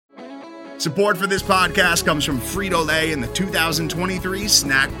Support for this podcast comes from Frito-Lay and the 2023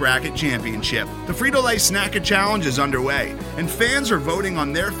 Snack Bracket Championship. The Frito-Lay Snack-A Challenge is underway, and fans are voting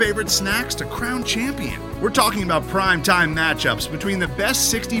on their favorite snacks to crown champion. We're talking about prime-time matchups between the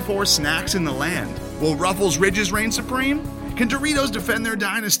best 64 snacks in the land. Will Ruffles Ridges reign supreme? Can Doritos defend their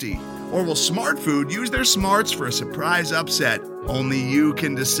dynasty? Or will Smart Food use their smarts for a surprise upset? Only you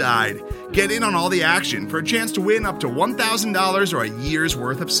can decide. Get in on all the action for a chance to win up to $1,000 or a year's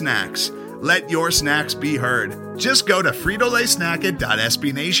worth of snacks. Let your snacks be heard. Just go to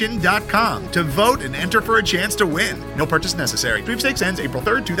fritolaysnacket.sbnation.com to vote and enter for a chance to win. No purchase necessary. Sweepstakes ends April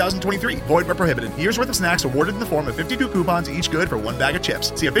 3rd, 2023. Void where prohibited. Year's worth of snacks awarded in the form of 52 coupons, each good for one bag of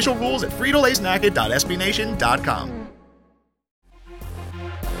chips. See official rules at fritolaysnacket.sbnation.com.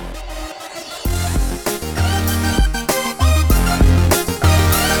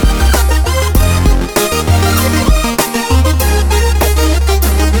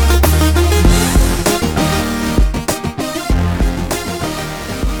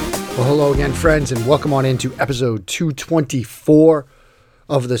 Hello again, friends, and welcome on into episode 224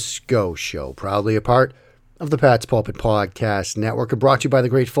 of the Scho Show, proudly a part of the Pat's Pulpit Podcast Network, and brought to you by the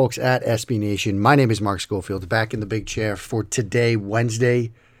great folks at SB Nation. My name is Mark Schofield, back in the big chair for today,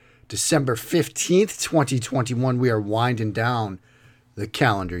 Wednesday, December 15th, 2021. We are winding down the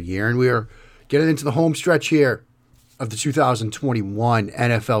calendar year, and we are getting into the home stretch here of the 2021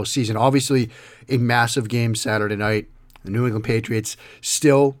 NFL season. Obviously, a massive game Saturday night. The New England Patriots,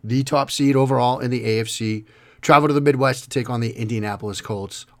 still the top seed overall in the AFC, travel to the Midwest to take on the Indianapolis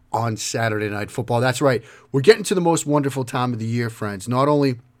Colts on Saturday Night Football. That's right. We're getting to the most wonderful time of the year, friends. Not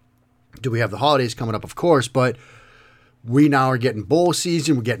only do we have the holidays coming up, of course, but we now are getting bowl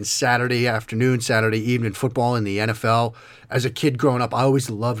season. We're getting Saturday afternoon, Saturday evening football in the NFL. As a kid growing up, I always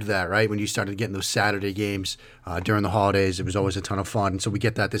loved that, right? When you started getting those Saturday games during the holidays, it was always a ton of fun. And so we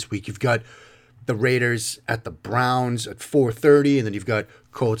get that this week. You've got the Raiders at the Browns at 4:30, and then you've got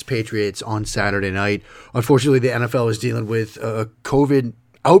Colts Patriots on Saturday night. Unfortunately, the NFL is dealing with a COVID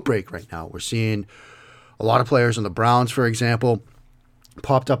outbreak right now. We're seeing a lot of players on the Browns, for example,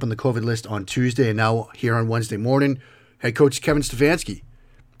 popped up on the COVID list on Tuesday, and now here on Wednesday morning, head coach Kevin Stefanski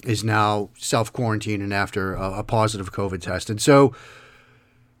is now self-quarantining after a positive COVID test. And so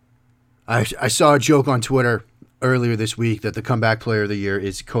I saw a joke on Twitter earlier this week that the comeback player of the year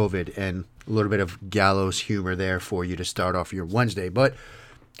is COVID, and a little bit of gallows humor there for you to start off your Wednesday. But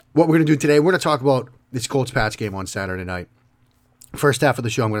what we're going to do today, we're going to talk about this Colts-Pats game on Saturday night. First half of the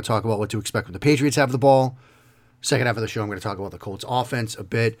show, I'm going to talk about what to expect when the Patriots have the ball. Second half of the show, I'm going to talk about the Colts offense a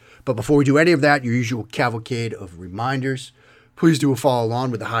bit. But before we do any of that, your usual cavalcade of reminders. Please do follow along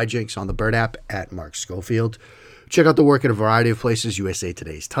with the hijinks on the Bird app at Mark Schofield. Check out the work at a variety of places. USA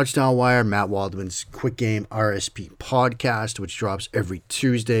Today's Touchdown Wire, Matt Waldman's Quick Game RSP podcast, which drops every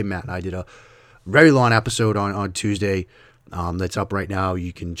Tuesday. Matt and I did a very long episode on Tuesday that's up right now.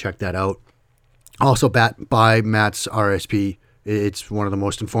 You can check that out. Also, by Matt's RSP. It's one of the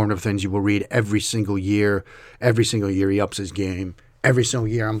most informative things you will read every single year. Every single year he ups his game. Every single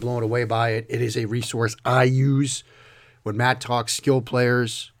year I'm blown away by it. It is a resource I use when Matt talks skilled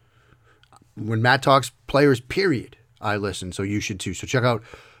players. When Matt talks players, period, I listen. So you should too. So check out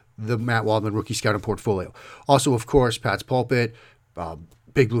the Matt Waldman Rookie Scouting Portfolio. Also, of course, Pat's Pulpit,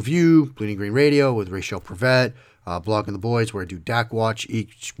 Big Blue View, Bleeding Green Radio with Rachel Prevet, Blogging the Boys, where I do Dak Watch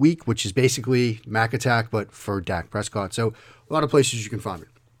each week, which is basically Mac Attack, but for Dak Prescott. So a lot of places you can find it.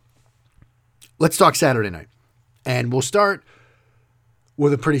 Let's talk Saturday night. And we'll start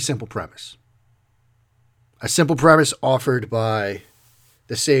with a pretty simple premise. A simple premise offered by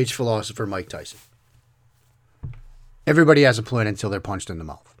the sage philosopher Mike Tyson. Everybody has a plan until they're punched in the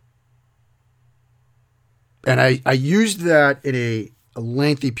mouth. And I used that in a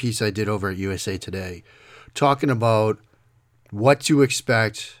lengthy piece I did over at USA Today, talking about what to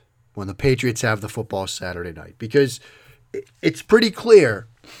expect when the Patriots have the football Saturday night. Because it's pretty clear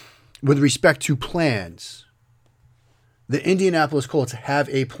with respect to plans, the Indianapolis Colts have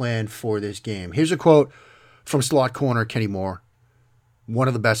a plan for this game. Here's a quote from slot corner Kenny Moore, one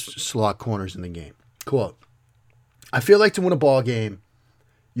of the best slot corners in the game. Quote, "I feel like to win a ball game,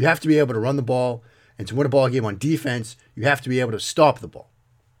 you have to be able to run the ball, and to win a ball game on defense, you have to be able to stop the ball.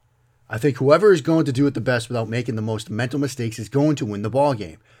 I think whoever is going to do it the best without making the most mental mistakes is going to win the ball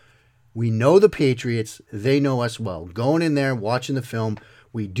game. We know the Patriots, they know us well. Going in there, watching the film,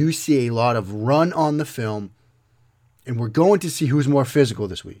 we do see a lot of run on the film, and we're going to see who's more physical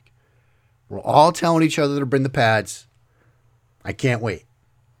this week. We're all telling each other to bring the pads. I can't wait."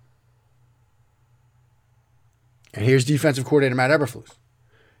 And here's defensive coordinator Matt Eberflus.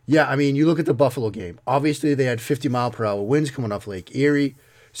 "Yeah, I mean, you look at the Buffalo game. Obviously, they had 50-mile-per-hour winds coming off Lake Erie.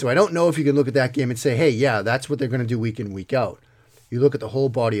 So I don't know if you can look at that game and say, hey, yeah, that's what they're going to do week in, week out. You look at the whole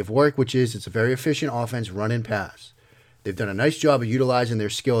body of work, which is it's a very efficient offense, run and pass. They've done a nice job of utilizing their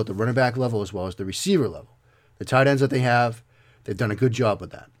skill at the running back level as well as the receiver level. The tight ends that they have, they've done a good job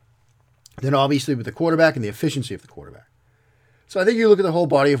with that. Then obviously with the quarterback and the efficiency of the quarterback. So I think you look at the whole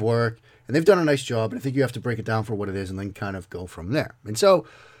body of work, and they've done a nice job, and I think you have to break it down for what it is and then kind of go from there. And so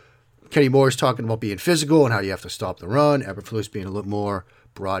Kenny Moore is talking about being physical and how you have to stop the run. Eberflus being a little more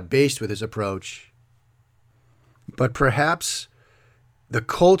broad-based with his approach. But perhaps the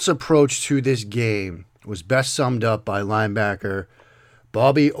Colts' approach to this game was best summed up by linebacker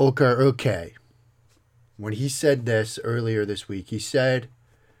Bobby Okereke. When he said this earlier this week, he said,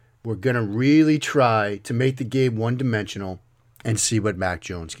 we're going to really try to make the game one-dimensional and see what Mac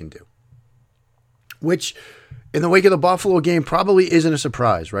Jones can do. Which, in the wake of the Buffalo game, probably isn't a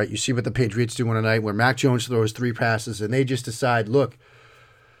surprise, right? You see what the Patriots do on a night where Mac Jones throws 3 passes and they just decide, look,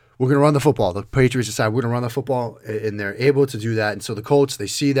 we're going to run the football. The Patriots decide we're going to run the football, and they're able to do that. And so the Colts, they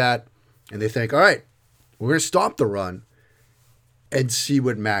see that, and they think, all right, we're going to stop the run and see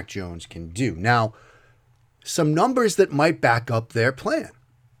what Mac Jones can do. Now, some numbers that might back up their plan.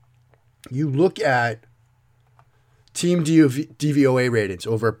 You look at team DVOA ratings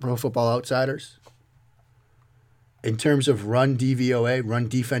over at Pro Football Outsiders. In terms of run DVOA, run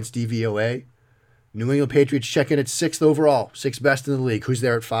defense DVOA, New England Patriots check in at 6th overall, 6th best in the league. Who's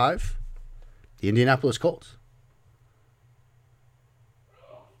there at 5? The Indianapolis Colts.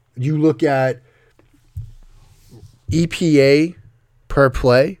 You look at EPA per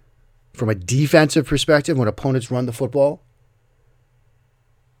play from a defensive perspective when opponents run the football.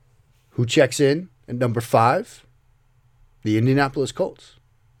 Who checks in at number 5? The Indianapolis Colts.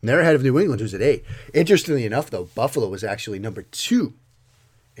 And they're ahead of New England, who's at 8. Interestingly enough, though, Buffalo was actually number 2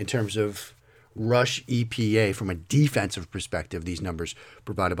 in terms of rush EPA from a defensive perspective. These numbers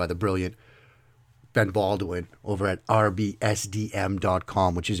provided by the brilliant Ben Baldwin over at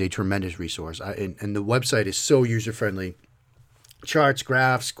rbsdm.com, which is a tremendous resource. And the website is so user-friendly. Charts,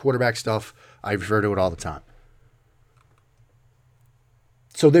 graphs, quarterback stuff. I refer to it all the time.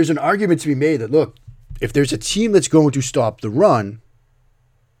 So there's an argument to be made that, look, if there's a team that's going to stop the run,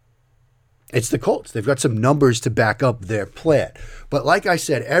 it's the Colts. They've got some numbers to back up their plan. But like I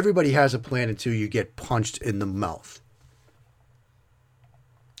said, everybody has a plan until you get punched in the mouth.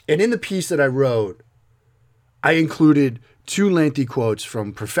 And in the piece that I wrote, I included 2 lengthy quotes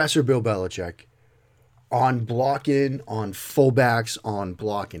from Professor Bill Belichick on blocking, on fullbacks, on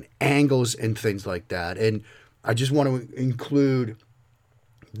blocking angles and things like that. And I just want to include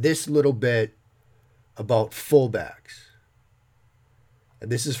this little bit about fullbacks.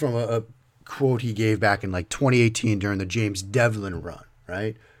 And this is from a quote he gave back in like 2018 during the James Devlin run,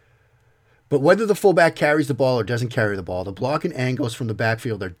 right? But whether the fullback carries the ball or doesn't carry the ball, the blocking angles from the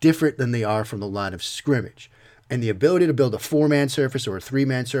backfield are different than they are from the line of scrimmage. And the ability to build a 4-man surface or a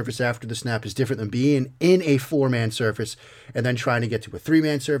 3-man surface after the snap is different than being in a 4-man surface and then trying to get to a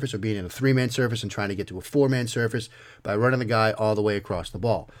 3-man surface, or being in a 3-man surface and trying to get to a 4-man surface by running the guy all the way across the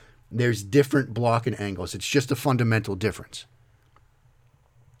ball. There's different blocking angles. It's just a fundamental difference.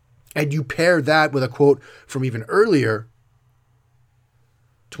 And you pair that with a quote from even earlier,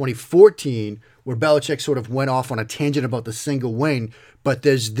 2014, where Belichick sort of went off on a tangent about the single wing, but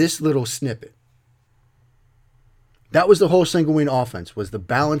there's this little snippet. That was the whole single wing offense, was the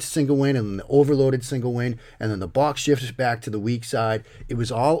balanced single wing and then the overloaded single wing, and then the box shifts back to the weak side. It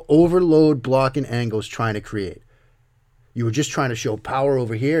was all overload blocking angles trying to create. You were just trying to show power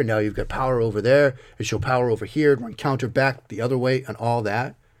over here. Now you've got power over there and show power over here and run counter back the other way and all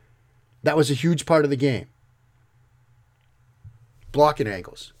that. That was a huge part of the game. Blocking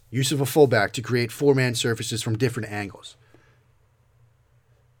angles. Use of a fullback to create 4-man surfaces from different angles.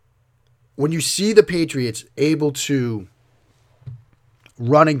 When you see the Patriots able to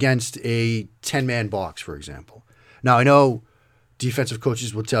run against a 10-man box, for example. Now, I know defensive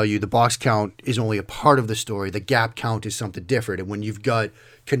coaches will tell you the box count is only a part of the story. The gap count is something different. And when you've got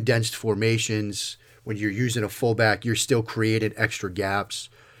condensed formations, when you're using a fullback, you're still creating extra gaps.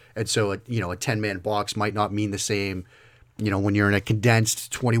 And so, a 10-man box might not mean the same, when you're in a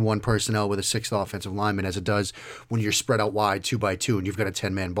condensed 21 personnel with a 6th offensive lineman as it does when you're spread out wide 2 by 2 and you've got a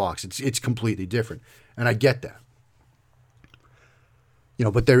 10-man box. It's completely different. And I get that.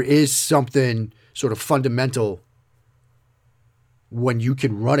 But there is something sort of fundamental when you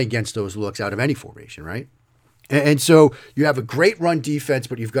can run against those looks out of any formation, right? And so you have a great run defense,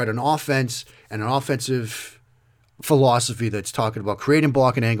 but you've got an offense and an offensive philosophy that's talking about creating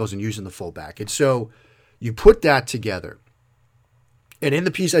blocking angles and using the fullback. And so you put that together. And in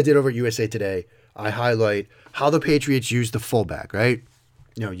the piece I did over at USA Today, I highlight how the Patriots use the fullback, right?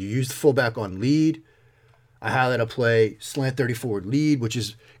 You use the fullback on lead. I highlight a play, slant 30 forward lead, which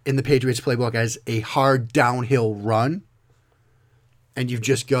is in the Patriots playbook as a hard downhill run. And you've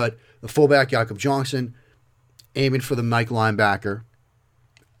just got the fullback, Jakob Johnson, aiming for the Mike linebacker.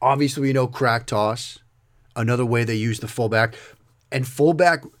 Obviously, we know crack toss, another way they use the fullback. And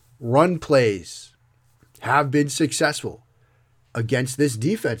fullback run plays have been successful against this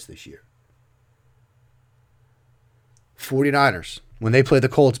defense this year. 49ers, when they play the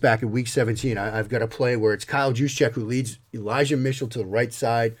Colts back in Week 17, I've got a play where it's Kyle Juszczyk who leads Elijah Mitchell to the right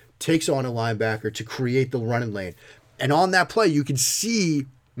side, takes on a linebacker to create the running lane. And on that play, you can see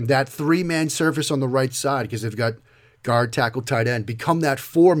that 3-man surface on the right side because they've got guard, tackle, tight end, become that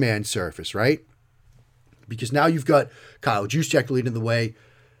 4-man surface, right? Because now you've got Kyle Juszczyk leading the way.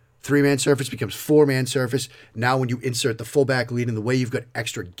 3-man surface becomes 4-man surface. Now when you insert the fullback leading the way, you've got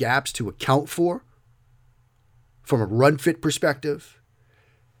extra gaps to account for from a run fit perspective.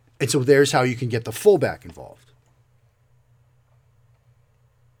 And so there's how you can get the fullback involved.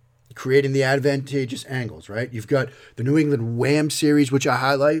 Creating the advantageous angles, right? You've got the New England Wham series, which I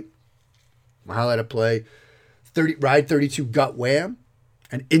highlight. I highlight a play, ride 32 gut wham,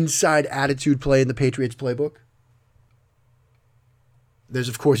 an inside attitude play in the Patriots playbook. There's,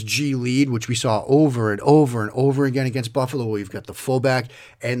 of course, G lead, which we saw over and over and over again against Buffalo, where you've got the fullback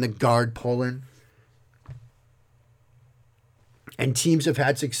and the guard pulling. And teams have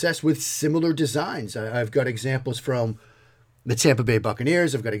had success with similar designs. I've got examples from the Tampa Bay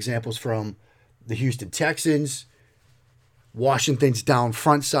Buccaneers. I've got examples from the Houston Texans, Washington's down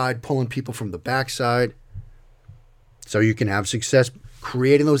front side, pulling people from the backside. So you can have success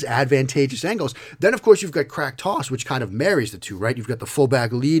creating those advantageous angles. Then, of course, you've got crack toss, which kind of marries the two, right? You've got the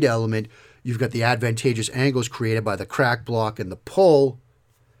fullback lead element. You've got the advantageous angles created by the crack block and the pull.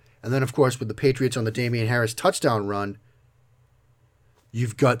 And then, of course, with the Patriots on the Damian Harris touchdown run,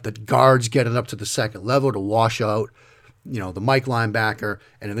 you've got the guards getting up to the second level to wash out, the Mike linebacker,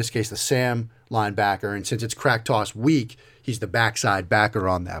 and in this case, the Sam linebacker. And since it's crack toss week, he's the backside backer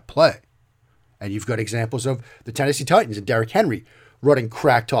on that play. And you've got examples of the Tennessee Titans and Derrick Henry running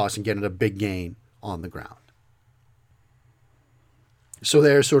crack toss and getting a big gain on the ground. So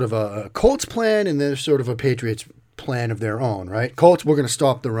there's sort of a Colts plan and there's sort of a Patriots plan of their own, right? Colts, we're going to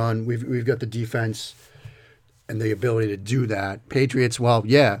stop the run. We've got the defense and the ability to do that. Patriots, well,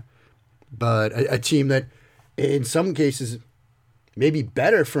 yeah, but a team that in some cases may be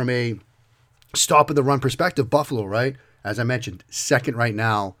better from a stop of the run perspective. Buffalo, right? As I mentioned, second right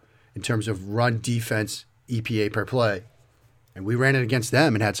now in terms of run defense EPA per play. And we ran it against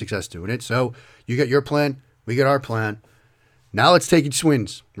them and had success doing it. So you got your plan, we got our plan. Now let's take each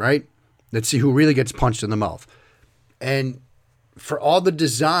swings, right? Let's see who really gets punched in the mouth. And for all the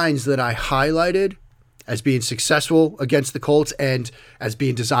designs that I highlighted as being successful against the Colts and as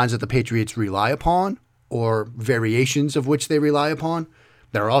being designs that the Patriots rely upon or variations of which they rely upon,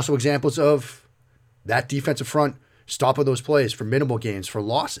 there are also examples of that defensive front stopping those plays for minimal gains, for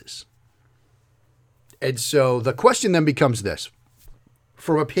losses. And so the question then becomes this.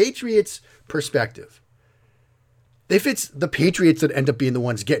 From a Patriots perspective, if it's the Patriots that end up being the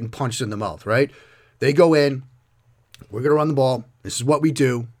ones getting punched in the mouth, right? They go in, we're going to run the ball. This is what we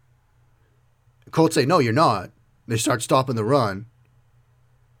do. The Colts say, no, you're not. They start stopping the run.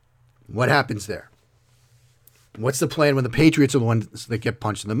 What happens there? What's the plan when the Patriots are the ones that get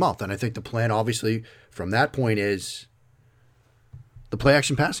punched in the mouth? And I think the plan, obviously, from that point is the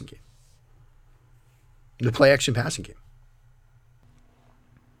play-action passing game. The play-action passing game.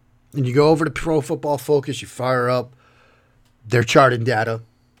 And you go over to Pro Football Focus, you fire up their charting data.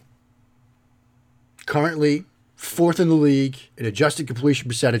 Currently, fourth in the league in adjusted completion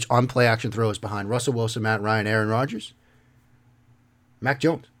percentage on play-action throws behind Russell Wilson, Matt Ryan, Aaron Rodgers, Mac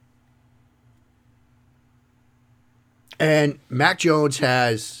Jones. And Mac Jones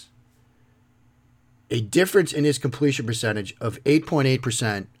has a difference in his completion percentage of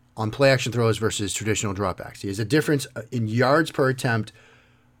 8.8% on play-action throws versus traditional dropbacks. He has a difference in yards per attempt,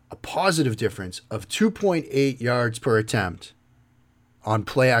 a positive difference of 2.8 yards per attempt on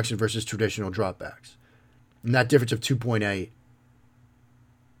play-action versus traditional dropbacks. And that difference of 2.8,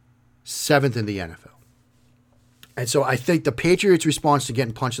 seventh in the NFL. And so I think the Patriots' response to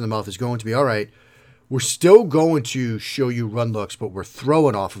getting punched in the mouth is going to be, all right, we're still going to show you run looks, but we're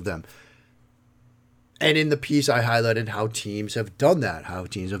throwing off of them. And in the piece, I highlighted how teams have done that, how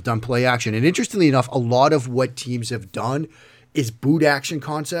teams have done play action. And interestingly enough, a lot of what teams have done is boot action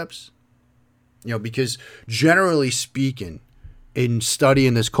concepts. Because generally speaking, in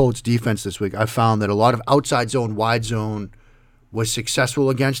studying this Colts defense this week, I found that a lot of outside zone, wide zone was successful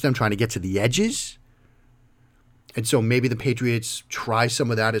against them, trying to get to the edges. And so maybe the Patriots try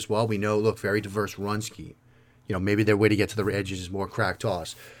some of that as well. We know, look, very diverse run scheme. Maybe their way to get to the edges is more crack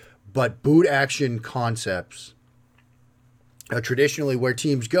toss. But boot action concepts are traditionally where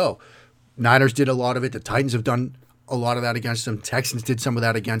teams go. Niners did a lot of it. The Titans have done a lot of that against them. Texans did some of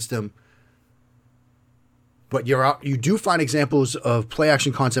that against them. But you do find examples of play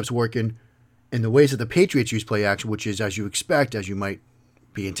action concepts working in the ways that the Patriots use play action, which is, as you expect, as you might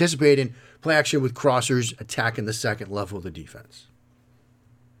be anticipating, play action with crossers attacking the second level of the defense.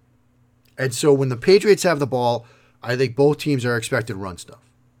 And so when the Patriots have the ball, I think both teams are expected to run stuff.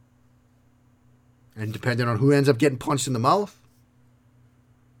 And depending on who ends up getting punched in the mouth,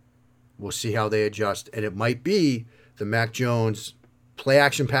 we'll see how they adjust. And it might be the Mac Jones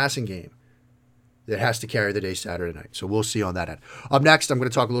play-action passing game that has to carry the day Saturday night. So we'll see on that end. Up next, I'm going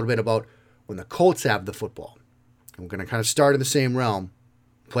to talk a little bit about when the Colts have the football. I'm going to kind of start in the same realm,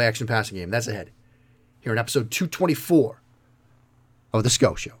 play-action passing game. That's ahead. Here in episode 224 of The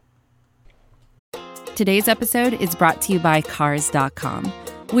Scho Show. Today's episode is brought to you by Cars.com.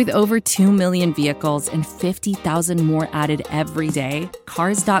 With over 2 million vehicles and 50,000 more added every day,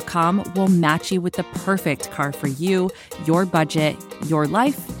 Cars.com will match you with the perfect car for you, your budget, your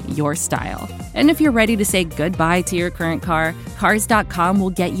life, your style. And if you're ready to say goodbye to your current car, Cars.com will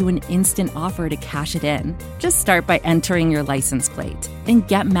get you an instant offer to cash it in. Just start by entering your license plate and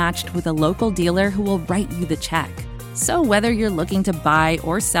get matched with a local dealer who will write you the check. So whether you're looking to buy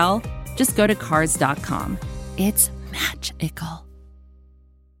or sell, just go to Cars.com. It's magical.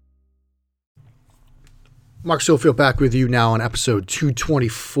 Mark Schofield back with you now on episode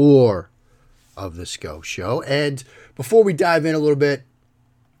 224 of The Scho Show. And before we dive in a little bit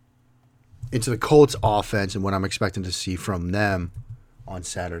into the Colts offense and what I'm expecting to see from them on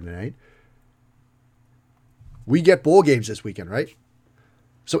Saturday night, we get bowl games this weekend, right?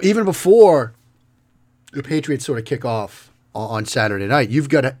 So even before the Patriots sort of kick off on Saturday night, you've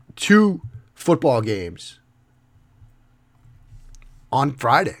got 2 football games on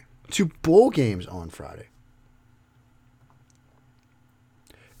Friday. 2 bowl games on Friday.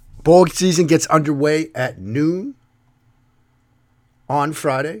 Bowl season gets underway at noon on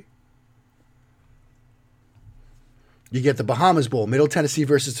Friday. You get the Bahamas Bowl, Middle Tennessee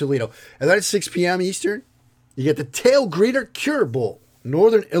versus Toledo. And then at 6 p.m. Eastern, you get the Tail Greeter Cure Bowl,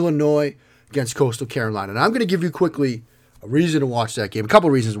 Northern Illinois against Coastal Carolina. And I'm going to give you quickly a reason to watch that game. A couple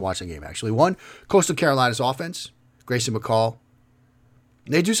of reasons to watch that game, actually. One, Coastal Carolina's offense, Grayson McCall.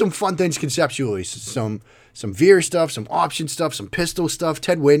 They do some fun things conceptually. Some veer stuff, some option stuff, some pistol stuff.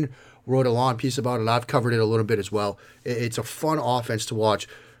 Ted Wynn wrote a long piece about it. I've covered it a little bit as well. It's a fun offense to watch.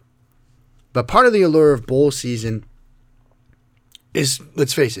 But part of the allure of bowl season is,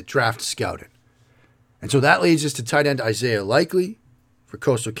 let's face it, draft scouting. And so that leads us to tight end Isaiah Likely for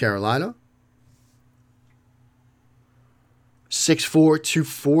Coastal Carolina. 6'4",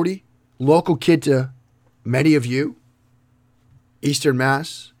 240. Local kid to many of you. Eastern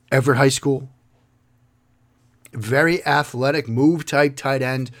Mass, Everett High School. Very athletic, move-type tight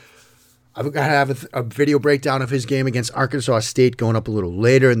end. I'm going to have a video breakdown of his game against Arkansas State going up a little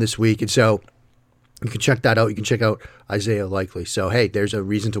later in this week. And so you can check that out. You can check out Isaiah Likely. So, hey, there's a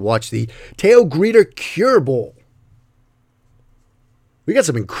reason to watch the Tail Greeter Cure Bowl. We got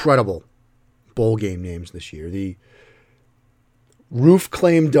some incredible bowl game names this year. The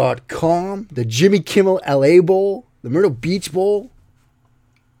roofclaim.com, the Jimmy Kimmel LA Bowl, the Myrtle Beach Bowl.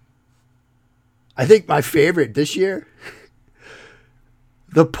 I think my favorite this year,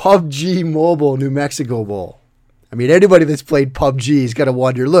 the PUBG Mobile New Mexico Bowl. I mean, anybody that's played PUBG has got to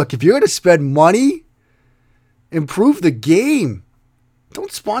wonder, look, if you're going to spend money, improve the game.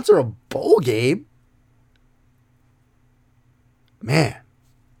 Don't sponsor a bowl game. Man,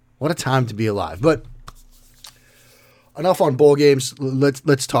 what a time to be alive. But enough on bowl games.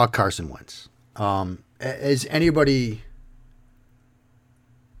 Let's talk Carson Wentz. As anybody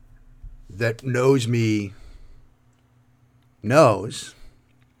that knows me knows,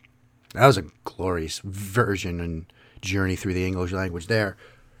 that was a glorious version and journey through the English language there.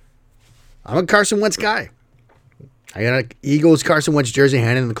 I'm a Carson Wentz guy. I got an Eagles Carson Wentz jersey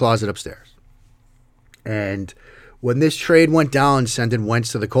hanging in the closet upstairs. And when this trade went down, sending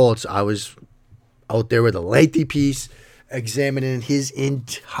Wentz to the Colts, I was out there with a lengthy piece examining his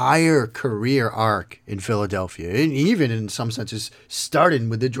entire career arc in Philadelphia, and even in some senses starting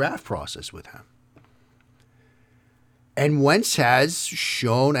with the draft process with him. And Wentz has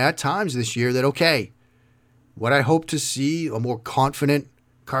shown at times this year that, okay, what I hope to see, a more confident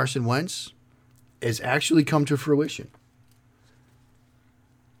Carson Wentz, has actually come to fruition.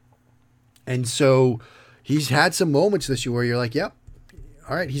 And so he's had some moments this year where you're like, yep,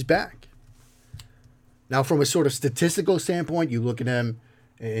 all right, he's back. Now, from a sort of statistical standpoint, you look at them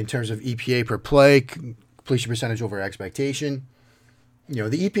in terms of EPA per play, completion percentage over expectation.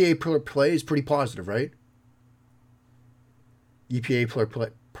 The EPA per play is pretty positive, right?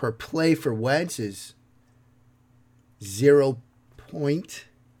 EPA per play for Wentz is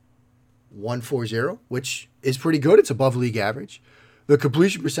 0.140, which is pretty good. It's above league average. The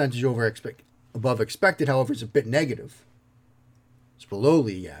completion percentage above expected, however, is a bit negative. It's below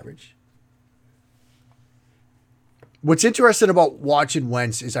league average. What's interesting about watching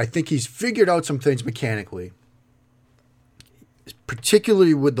Wentz is I think he's figured out some things mechanically,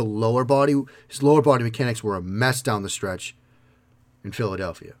 particularly with the lower body. His lower body mechanics were a mess down the stretch in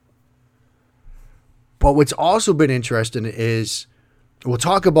Philadelphia. But what's also been interesting is, we'll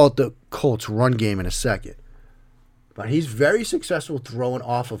talk about the Colts run game in a second, but he's very successful throwing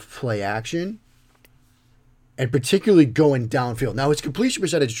off of play action and particularly going downfield. Now, his completion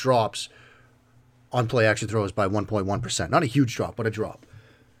percentage drops on play action throws by 1.1%. Not a huge drop, but a drop.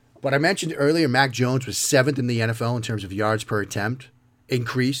 But I mentioned earlier, Mac Jones was 7th in the NFL in terms of yards per attempt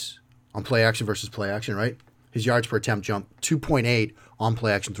increase on play action versus play action, right? His yards per attempt jumped 2.8 on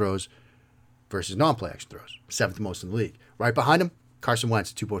play action throws versus non-play action throws. 7th most in the league. Right behind him, Carson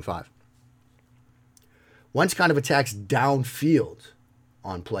Wentz, 2.5. Wentz kind of attacks downfield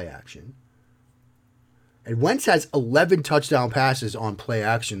on play action. And Wentz has 11 touchdown passes on play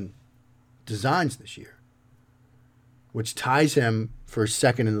action designs this year, which ties him for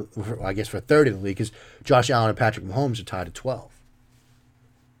third in the league, because Josh Allen and Patrick Mahomes are tied at 12.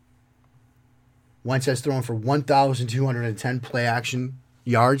 Wentz has thrown for 1,210 play action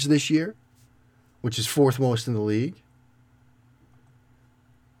yards this year, which is 4th most in the league.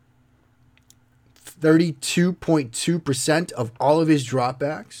 32.2% of all of his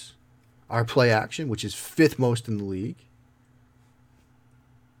dropbacks are play action, which is 5th most in the league.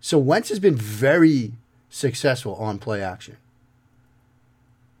 So Wentz has been very successful on play action.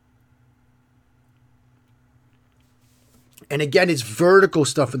 And again, it's vertical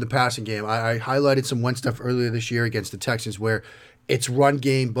stuff in the passing game. I highlighted some Wentz stuff earlier this year against the Texans where it's run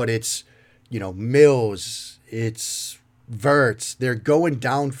game, but it's, mills, it's verts. They're going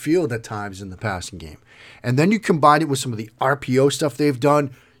downfield at times in the passing game. And then you combine it with some of the RPO stuff they've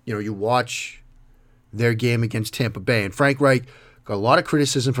done. You watch their game against Tampa Bay. And Frank Reich got a lot of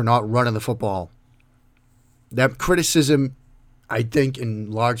criticism for not running the football. That criticism, I think,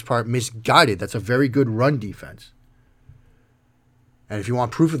 in large part misguided. That's a very good run defense. And if you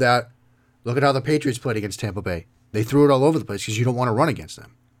want proof of that, look at how the Patriots played against Tampa Bay. They threw it all over the place because you don't want to run against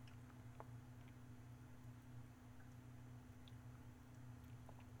them.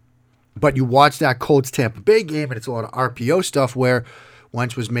 But you watch that Colts-Tampa Bay game, and it's a lot of RPO stuff where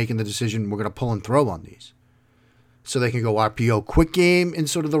Wentz was making the decision, we're going to pull and throw on these. So they can go RPO quick game in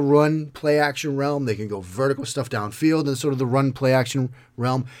sort of the run play action realm. They can go vertical stuff downfield in sort of the run play action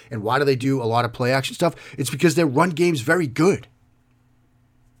realm. And why do they do a lot of play action stuff? It's because their run game's very good.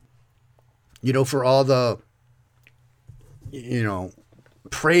 For all the,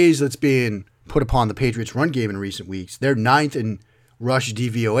 praise that's being put upon the Patriots run game in recent weeks, they're 9th in rush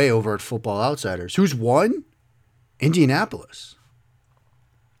DVOA over at Football Outsiders. Who's won? Indianapolis.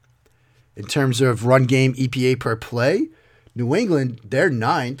 In terms of run game EPA per play, New England, they're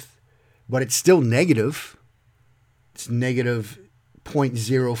 9th, but it's still negative. It's negative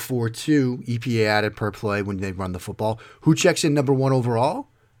 0.042 EPA added per play when they run the football. Who checks in number 1 overall?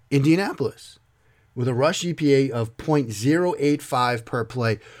 Indianapolis, with a rush EPA of 0.085 per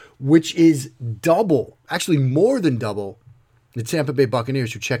play, which is double, actually more than double, the Tampa Bay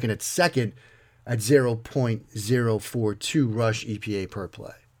Buccaneers, who check in at 2nd at 0.042 rush EPA per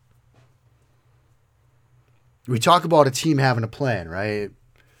play. We talk about a team having a plan, right?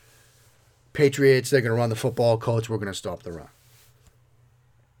 Patriots, they're going to run the football. Colts, we're going to stop the run.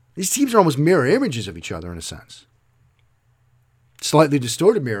 These teams are almost mirror images of each other in a sense. Slightly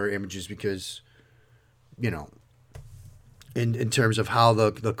distorted mirror images because, in terms of how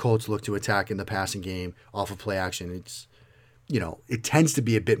the Colts look to attack in the passing game off of play action, it's, it tends to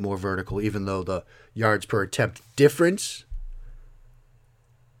be a bit more vertical, even though the yards per attempt difference,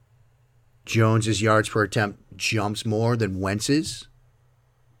 Jones's yards per attempt jumps more than Wentz's.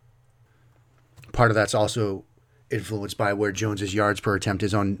 Part of that's also influenced by where Jones's yards per attempt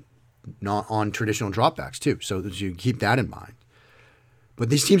is not on traditional dropbacks too. So you keep that in mind. But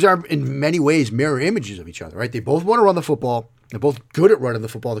these teams are in many ways mirror images of each other, right? They both want to run the football. They're both good at running the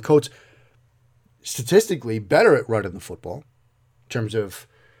football. The Colts statistically better at running the football in terms of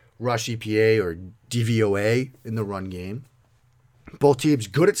rush EPA or DVOA in the run game. Both teams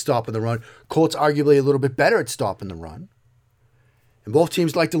good at stopping the run. Colts arguably a little bit better at stopping the run. And both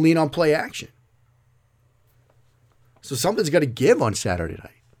teams like to lean on play action. So something's got to give on Saturday night.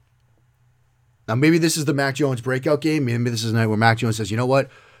 Now, maybe this is the Mac Jones breakout game. Maybe this is the night where Mac Jones says, you know what?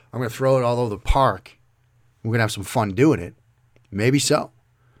 I'm going to throw it all over the park. We're going to have some fun doing it. Maybe so.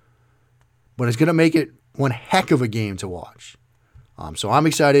 But it's going to make it one heck of a game to watch. So I'm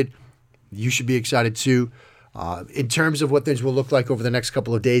excited. You should be excited too. In terms of what things will look like over the next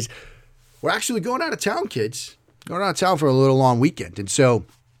couple of days, we're actually going out of town, kids. Going out of town for a little long weekend. And so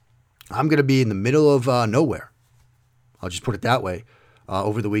I'm going to be in the middle of nowhere. I'll just put it that way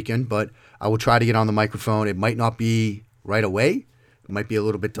over the weekend. But I will try to get on the microphone. It might not be right away. It might be a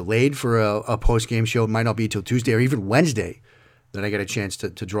little bit delayed for a post-game show. It might not be until Tuesday or even Wednesday that I get a chance to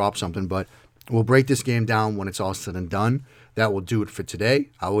drop something. But we'll break this game down when it's all said and done. That will do it for today.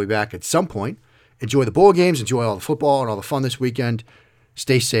 I will be back at some point. Enjoy the bowl games. Enjoy all the football and all the fun this weekend.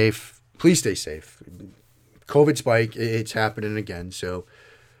 Stay safe. Please stay safe. COVID spike, it's happening again. So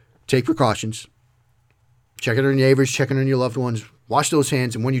take precautions. Check it on your neighbors. Check it on your loved ones. Wash those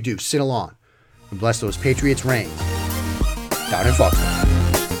hands. And when you do, sit along and bless those Patriots reign down in Foxborough.